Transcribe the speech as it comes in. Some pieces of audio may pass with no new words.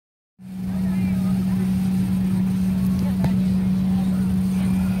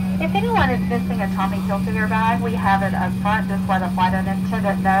anyone is missing a Tommy Hilfiger bag, we have it up front. Just let a flight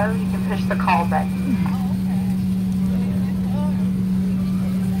attendant know. You can push the call button.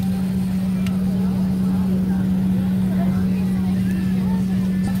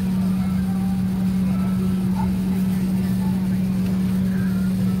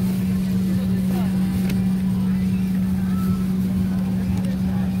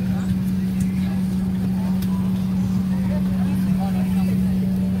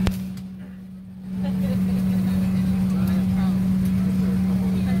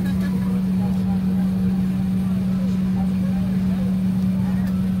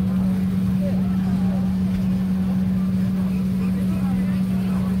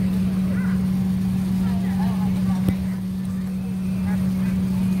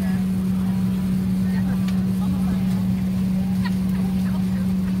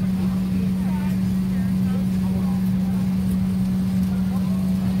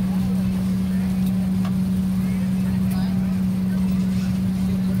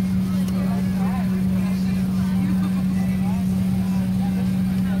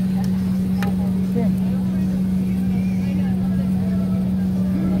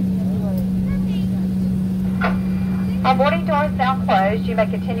 While boarding doors now closed, you may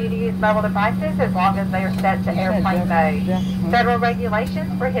continue to use mobile devices as long as they are set to airplane mode. Federal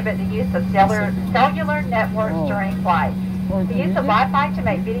regulations prohibit the use of cellular networks during flight. The use of Wi-Fi to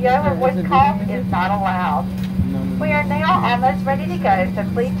make video or voice calls is not allowed. We are now almost ready to go, so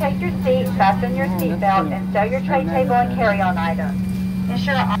please take your seat, fasten your seatbelt, and stow your tray table and carry-on items.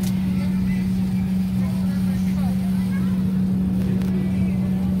 Ensure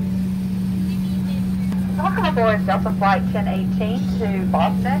Welcome aboard Delta Flight 1018 to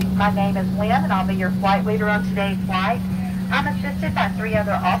Boston. My name is Lynn, and I'll be your flight leader on today's flight. I'm assisted by 3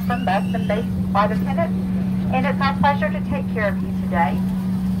 other awesome Boston-based flight attendants, and it's our pleasure to take care of you today.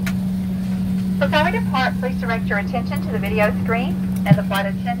 Before we depart, please direct your attention to the video screen and the flight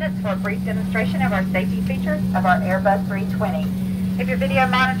attendants for a brief demonstration of our safety features of our Airbus 320. If your video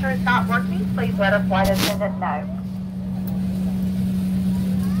monitor is not working, please let a flight attendant know.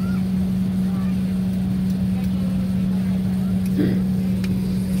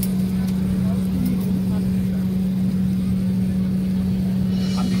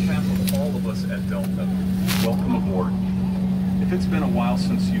 On behalf of all of us at Delta, welcome aboard. If it's been a while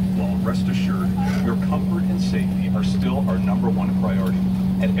since you've flown, rest assured, your comfort and safety are still our #1 priority.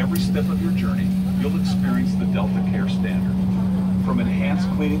 At every step of your journey, you'll experience the Delta Care Standard. From enhanced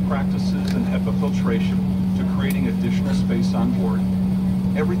cleaning practices and HEPA filtration to creating additional space on board,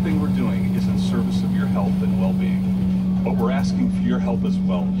 everything we're doing is in service of your health and well-being. But we're asking for your help as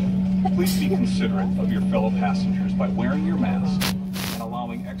well. Please be considerate of your fellow passengers by wearing your mask and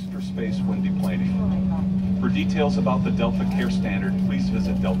allowing extra space when deplaning. For details about the Delta Care Standard, please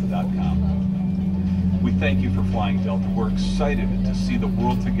visit delta.com. We thank you for flying Delta. We're excited to see the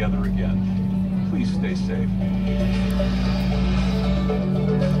world together again. Please stay safe.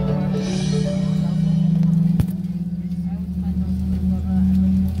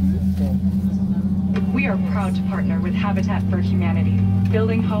 We are proud to partner with Habitat for Humanity,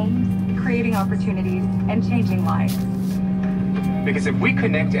 building homes, creating opportunities, and changing lives. Because if we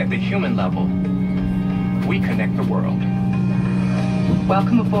connect at the human level, we connect the world.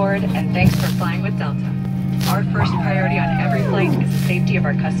 Welcome aboard, and thanks for flying with Delta. Our first priority on every flight is the safety of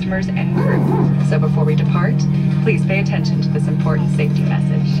our customers and crew. So before we depart, please pay attention to this important safety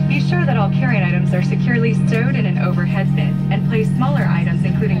message. Be sure that all carry-on items are securely stowed in an overhead bin, and place smaller items,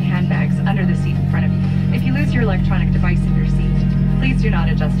 including handbags, under the seat in front of you. If you lose your electronic device in your seat, please do not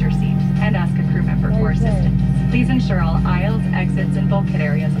adjust your seat and ask a crew member for assistance. Please ensure all aisles, exits, and bulkhead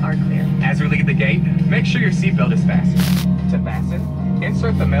areas are clear. As we leave the gate, make sure your seatbelt is fastened. To fasten,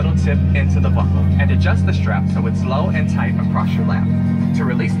 insert the metal tip into the buckle and adjust the strap so it's low and tight across your lap. To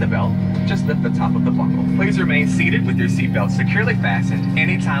release the belt, just lift the top of the buckle. Please remain seated with your seatbelt securely fastened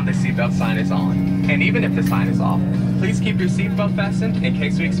anytime the seatbelt sign is on. And even if the sign is off, please keep your seatbelt fastened in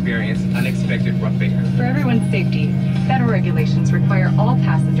case we experience unexpected rough air. For everyone's safety, federal regulations require all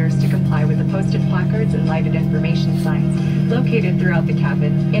passengers to comply with the posted placards and lighted information signs located throughout the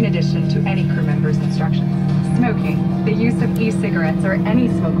cabin, in addition to any crew member's instructions. Smoking, the use of e-cigarettes or any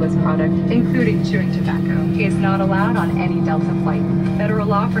smokeless product, including chewing tobacco, is not allowed on any Delta flight. Federal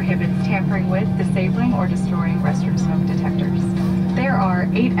law prohibits tampering with, disabling, or destroying restroom smoke detectors. There are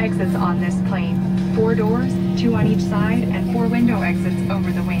 8 exits on this plane, 4 doors, 2 on each side, and 4 window exits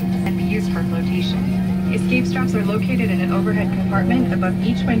over the wings, and be used for flotation. Escape straps are located in an overhead compartment above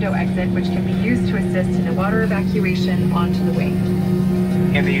each window exit, which can be used to assist in the water evacuation onto the wing.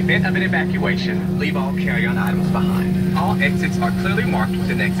 In the event of an evacuation, leave all carry-on items behind. All exits are clearly marked with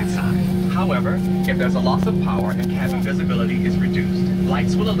an exit sign. However, if there's a loss of power and cabin visibility is reduced,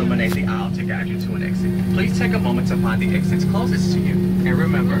 lights will illuminate the aisle to guide you to an exit. Please take a moment to find the exits closest to you. And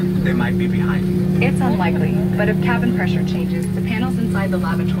remember, they might be behind you. It's unlikely, but if cabin pressure changes, the panels inside the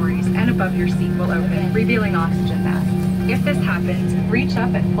lavatories and above your seat will open, revealing oxygen masks. If this happens, reach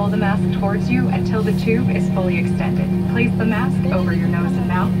up and pull the mask towards you until the tube is fully extended. Place the mask over your nose and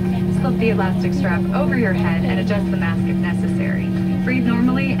mouth, slip the elastic strap over your head and adjust the mask if necessary. Breathe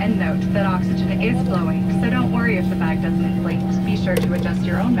normally and note that oxygen is flowing, so don't worry if the bag doesn't inflate. Be sure to adjust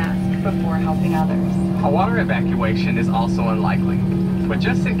your own mask before helping others. A water evacuation is also unlikely. But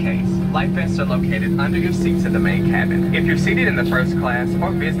just in case, life vests are located under your seats in the main cabin. If you're seated in the first class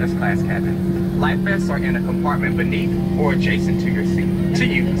or business class cabin, life vests are in a compartment beneath or adjacent to your seat. To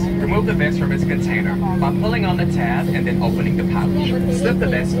use, remove the vest from its container by pulling on the tab and then opening the pouch. Slip the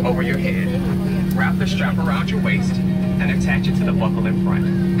vest over your head. Wrap the strap around your waist and attach it to the buckle in front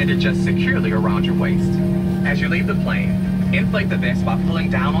and adjust securely around your waist. As you leave the plane, inflate the vest by pulling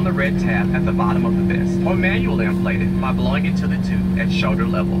down on the red tab at the bottom of the vest, or manually inflate it by blowing into the tube at shoulder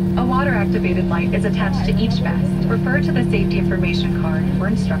level. A water-activated light is attached to each vest. Refer to the safety information card for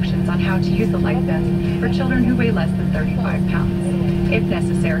instructions on how to use the life vest for children who weigh less than 35 pounds. If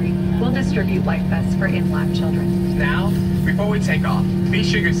necessary, we'll distribute life vests for in-lab children. Now, before we take off, be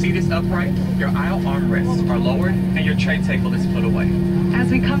sure your seat is upright, your aisle armrests are lowered, and your tray table is put away. As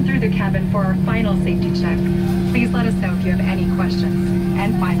we come through the cabin for our final safety check, please let us know if you have any questions.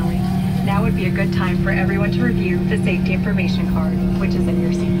 And finally, now would be a good time for everyone to review the safety information card, which is in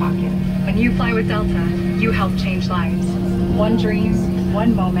your seat pocket. When you fly with Delta, you help change lives. One dream,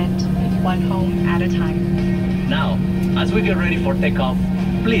 one moment, one home at a time. Now, as we get ready for takeoff,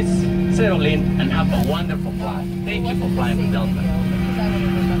 please settle in and have a wonderful flight. Thank you for flying with Delta.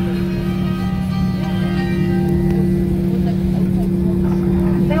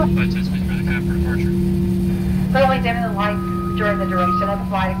 Slowly dimming the lights during the duration of the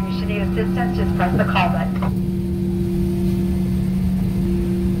flight. If you should need assistance, just press the call button.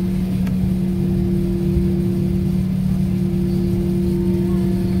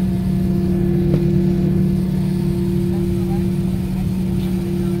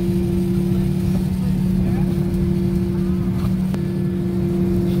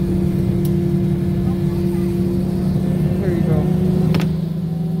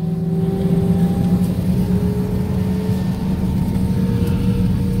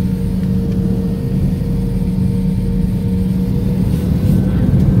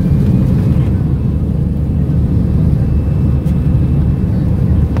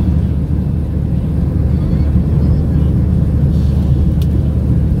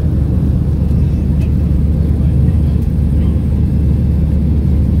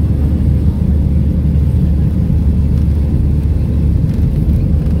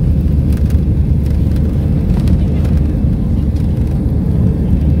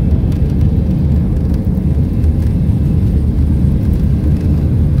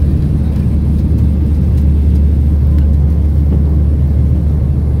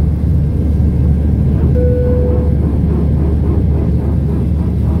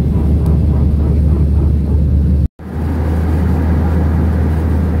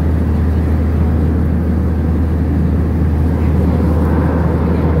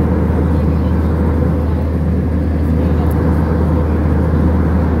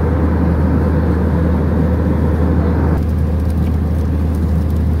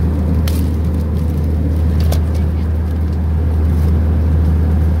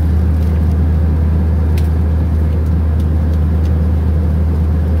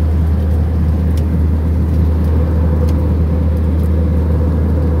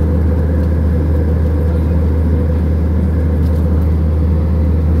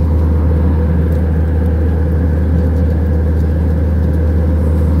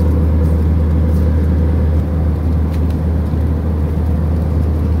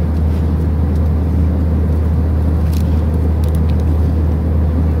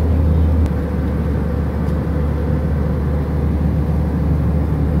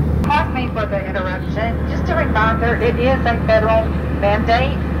 It is a federal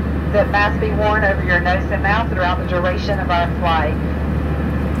mandate that masks be worn over your nose and mouth throughout the duration of our flight.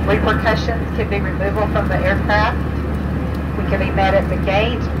 Repercussions could be removal from the aircraft. We can be met at the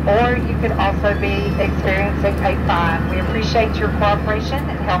gate, or you could also be experiencing a fine. We appreciate your cooperation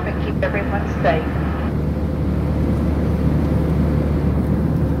and helping keep everyone safe.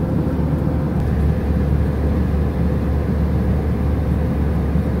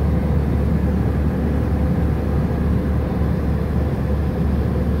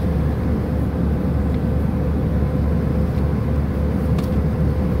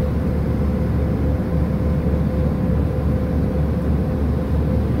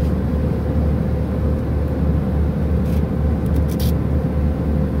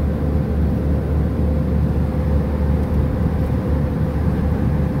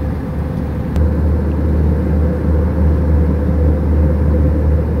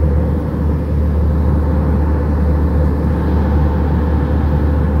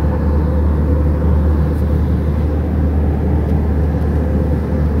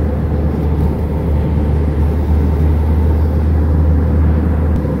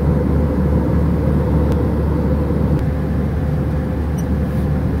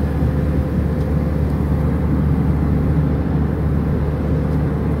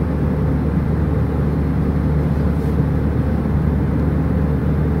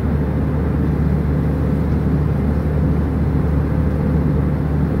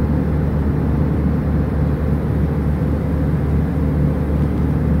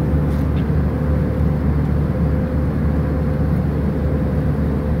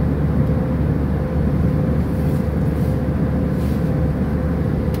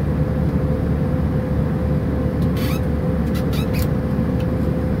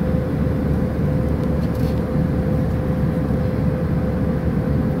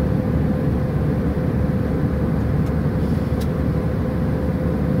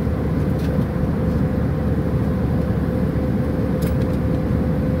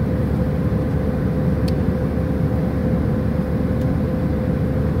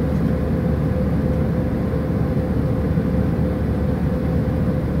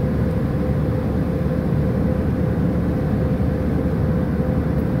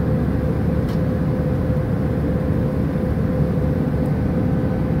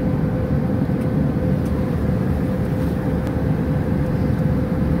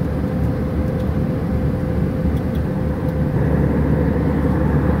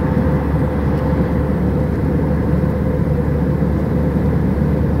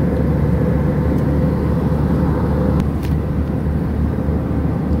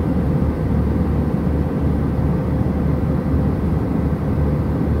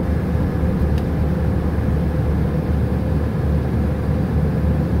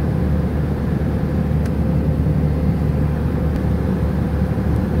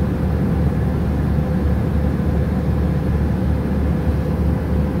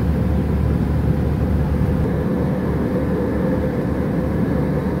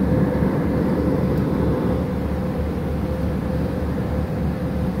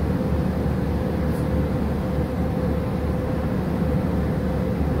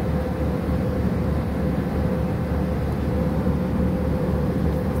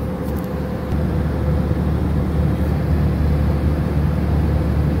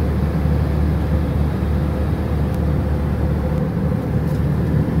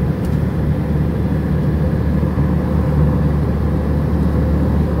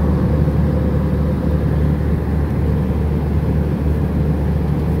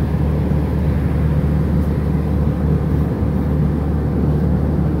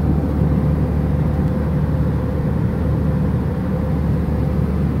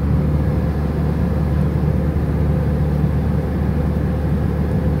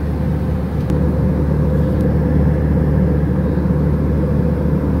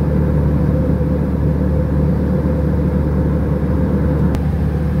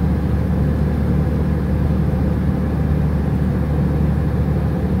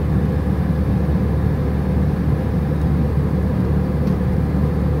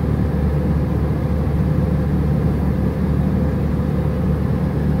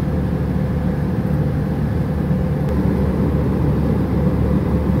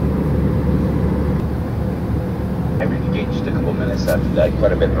 after that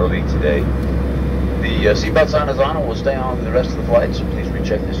quite a bit early today. The seatbelt sign is on and will stay on for the rest of the flight, so please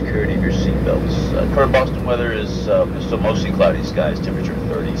recheck the security of your seatbelts. Current Boston weather is still mostly cloudy skies, temperature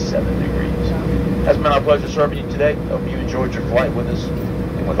 37 degrees. Has been our pleasure serving you today. Hope you enjoyed your flight with us,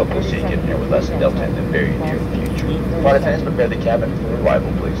 and we hope we'll see you again here with us at Delta in the very near future. Flight attendants, prepare the cabin for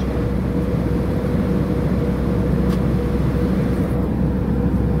arrival, please.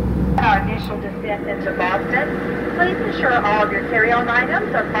 Our initial descent into Boston, please ensure all of your carry-on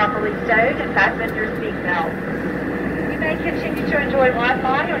items are properly stowed and fasten your seatbelt. You may continue to enjoy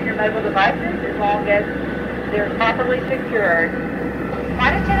Wi-Fi on your mobile devices as long as they're properly secured.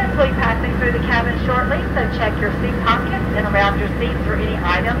 Flight attendants will be passing through the cabin shortly, so check your seat pockets and around your seats for any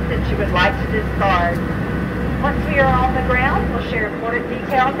items that you would like to discard. Once we are on the ground, we'll share important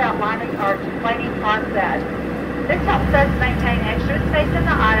details outlining our deplaning process. This helps us maintain extra space in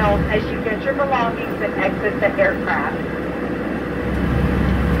the aisles as you get your belongings and exit the aircraft.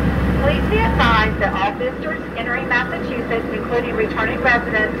 Please be advised that all visitors entering Massachusetts, including returning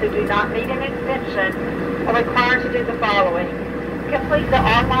residents who do not need an extension, are required to do the following. Complete the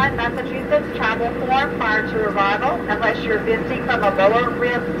online Massachusetts travel form prior to arrival unless you're visiting from a lower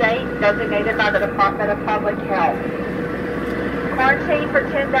risk state designated by the Department of Public Health. Quarantine for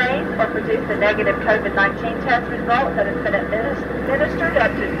 10 days or produce a negative COVID-19 test result that has been administered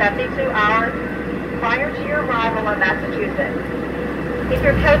up to 72 hours prior to your arrival in Massachusetts. If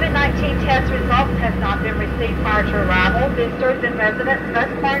your COVID-19 test results have not been received prior to arrival, visitors and residents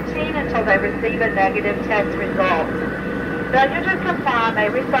must quarantine until they receive a negative test result. Failure to comply may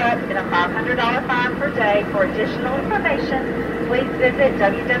result in a $500 fine per day. For additional information, please visit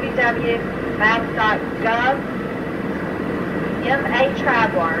www.mass.gov. MA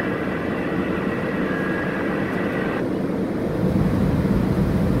Traveler.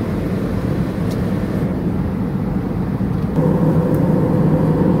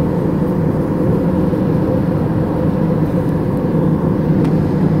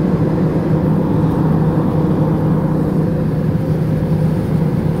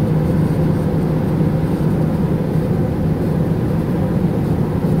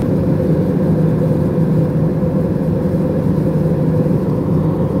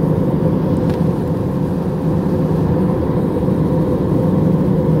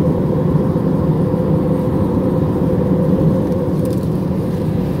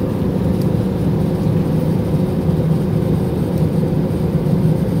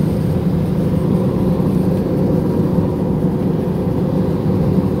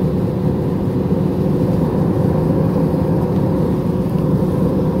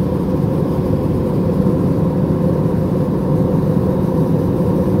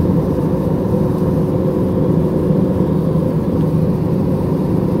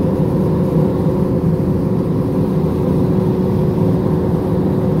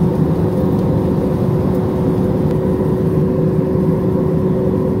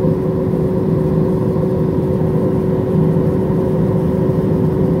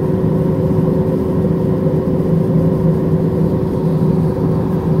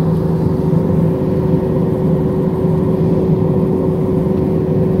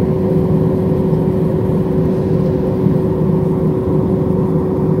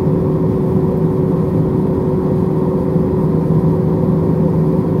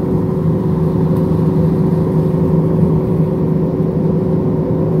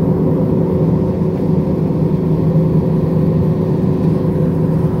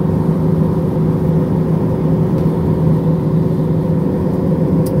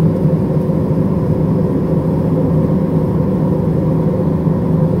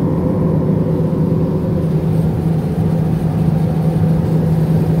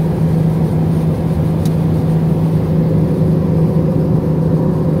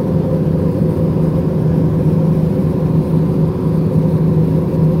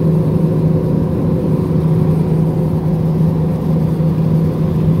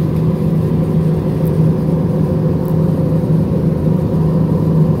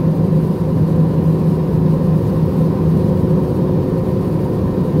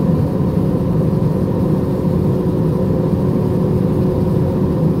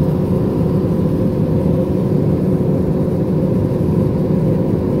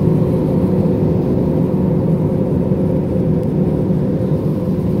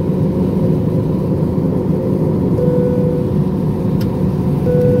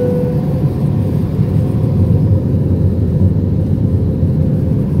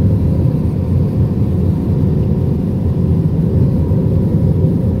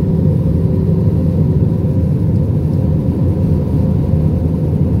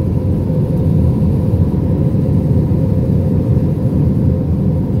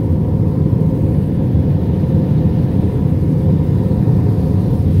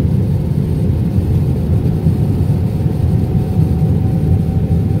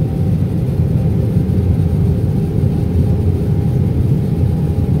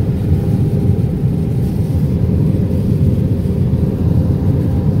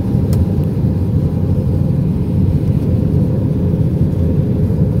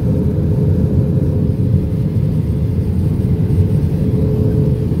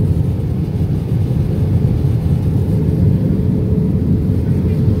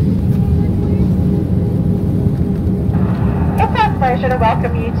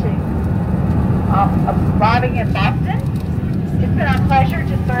 you to arriving in Boston. It's been our pleasure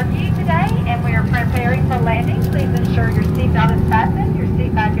to serve you today, and we are preparing for landing. Please ensure your seatbelt is fastened, your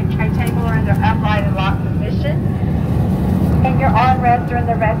seat back and tray table are in their upright and locked position, and your armrests are in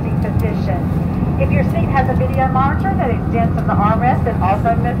the resting position. If your seat has a video monitor that extends from the armrest, it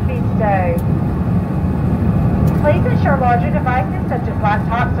also must be stowed. Please ensure larger devices such as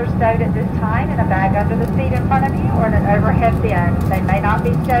laptops are stowed at this time in a bag under the seat in front of you or in an overhead bin. They may not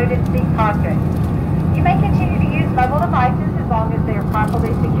be stowed in seat pockets. You may continue to use mobile devices as long as they are properly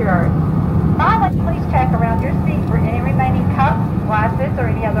secured. Finally, please check around your seat for any remaining cups, glasses, or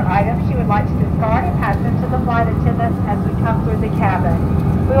any other items you would like to discard and pass them to the flight attendants as we come through the cabin.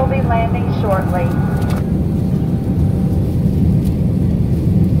 We will be landing shortly.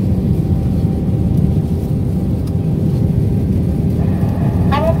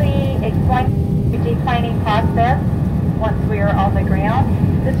 I will be explaining the deplaning process once we are on the ground.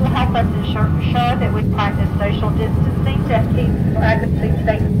 This will help us ensure that we practice social distancing to keep privacy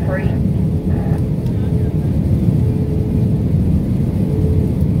safe and free.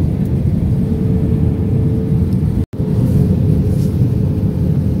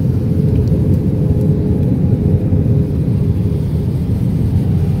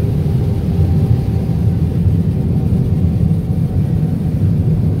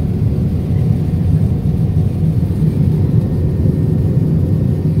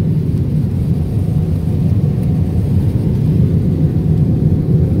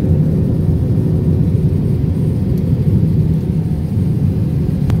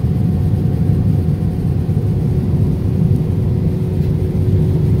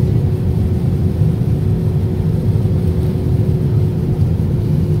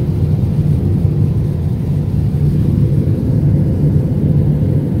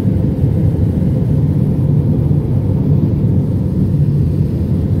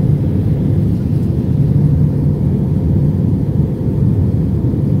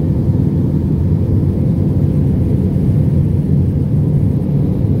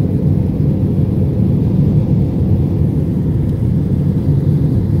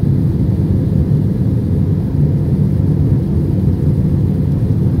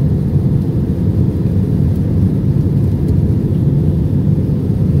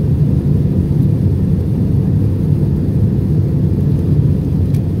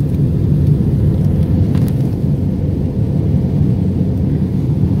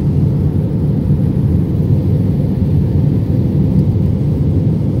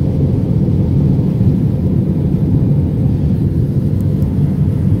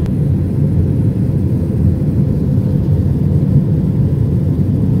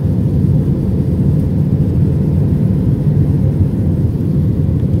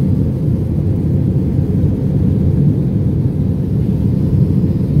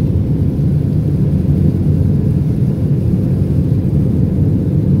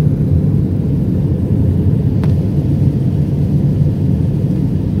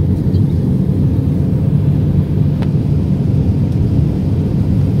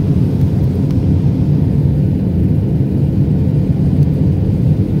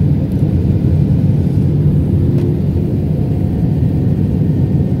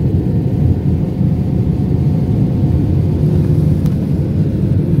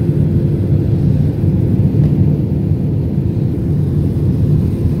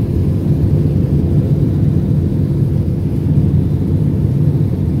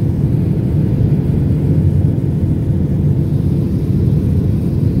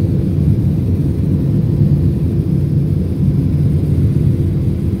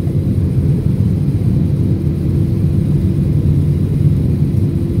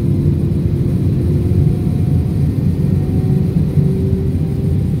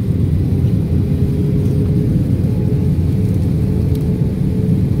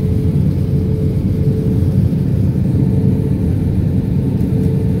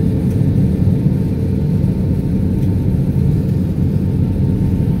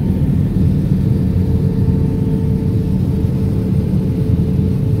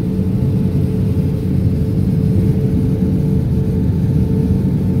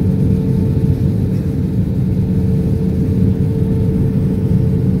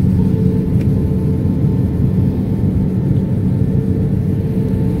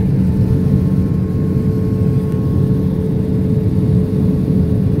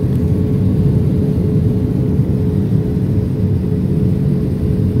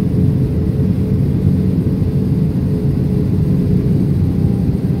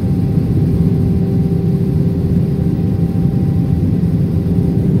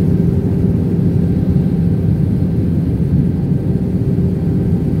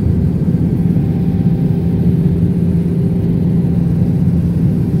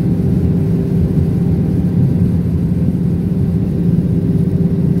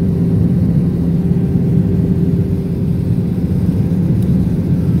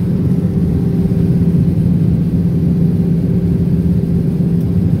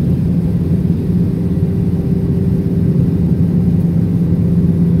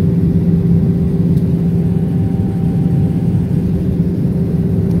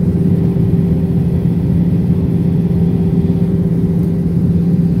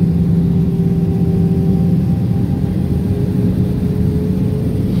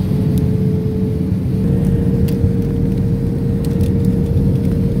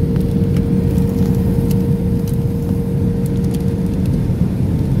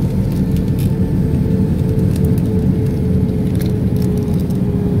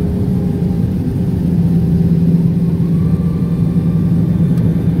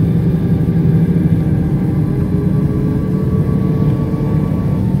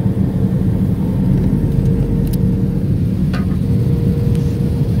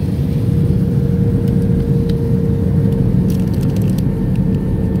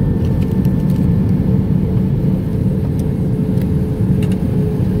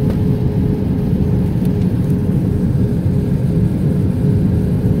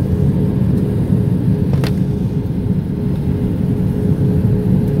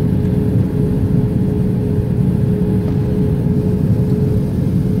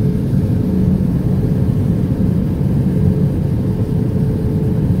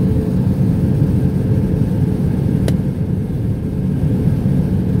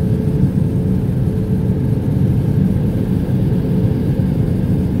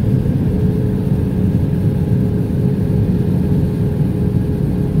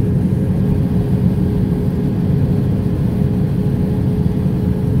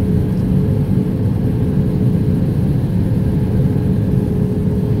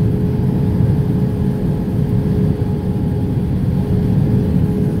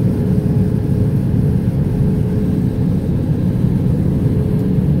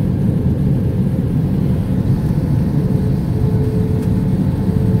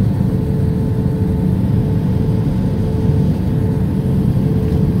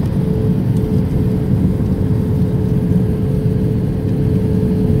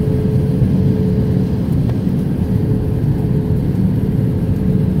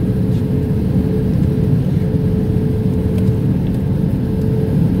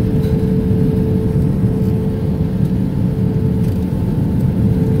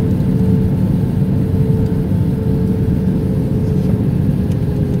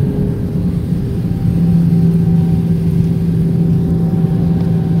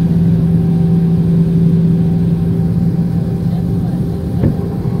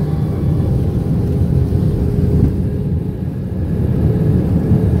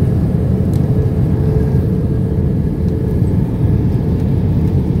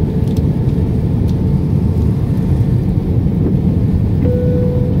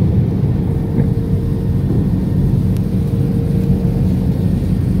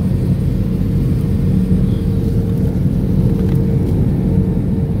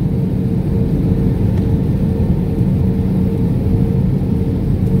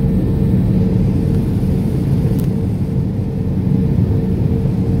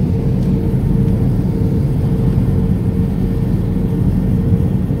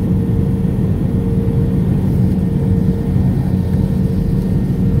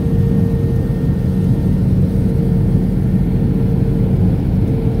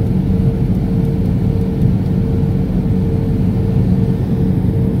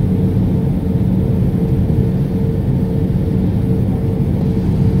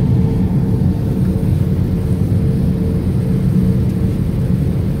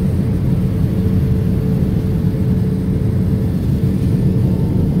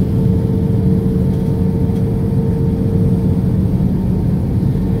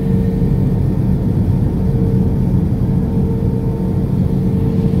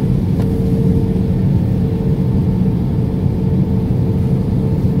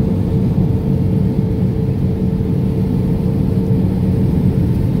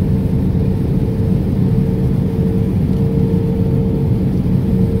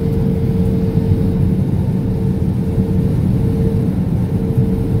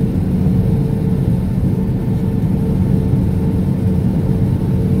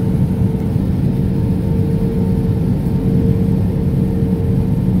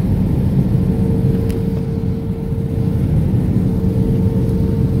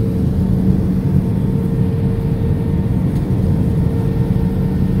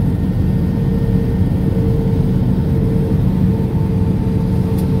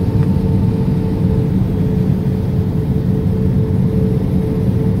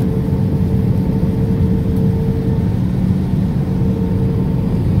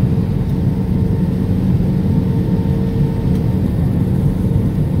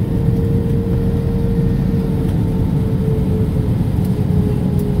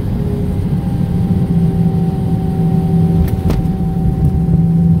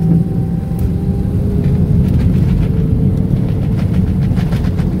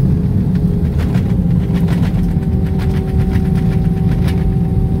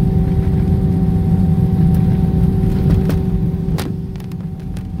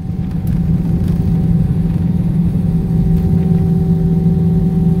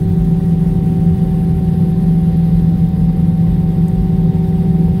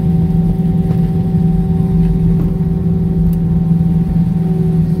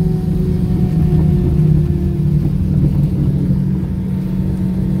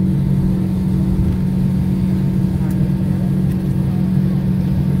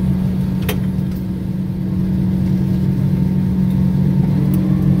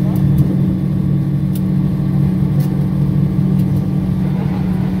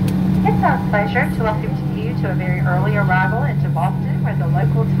 pleasure to welcome you to a very early arrival into Boston, where the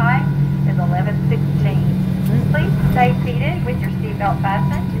local time is 11:16. Please stay seated with your seatbelt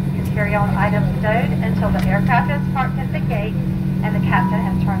fastened, your carry-on items stowed until the aircraft is parked at the gate and the captain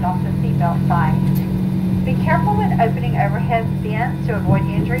has turned off the seatbelt sign. Be careful when opening overhead bins to avoid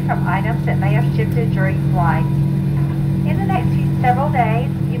injury from items that may have shifted during flight. In the next several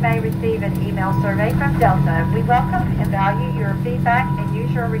days, you may receive an email survey from Delta. We welcome and value your feedback and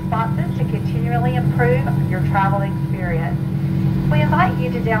use your responses to continually improve your travel experience. We invite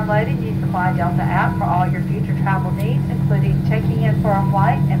you to download and use the Fly Delta app for all your future travel needs, including checking in for a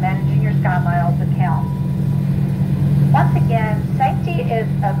flight and managing your SkyMiles account. Once again, safety is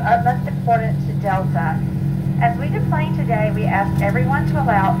of utmost importance to Delta. As we deplane today, we ask everyone to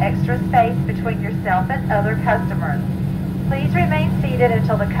allow extra space between yourself and other customers. Please remain seated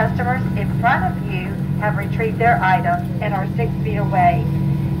until the customers in front of you have retrieved their items and are 6 feet away.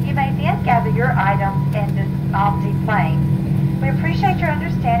 You may then gather your items and deplane. We appreciate your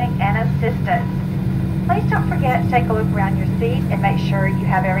understanding and assistance. Please don't forget to take a look around your seat and make sure you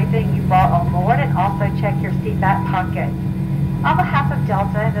have everything you brought on board, and also check your seat back pocket. On behalf of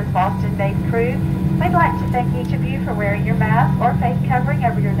Delta and this Boston-based crew, we'd like to thank each of you for wearing your mask or face covering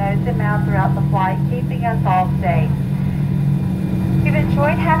over your nose and mouth throughout the flight, keeping us all safe. We've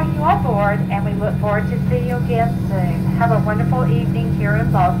enjoyed having you on board, and we look forward to seeing you again soon. Have a wonderful evening here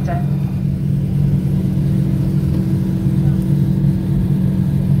in Boston.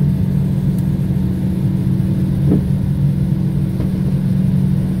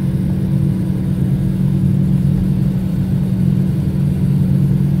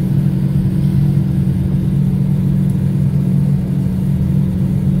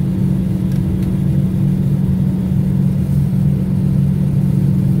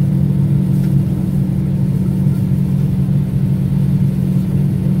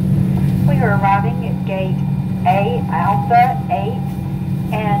 Alpha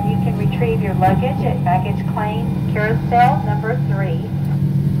 8, and you can retrieve your luggage at baggage claim carousel number 3.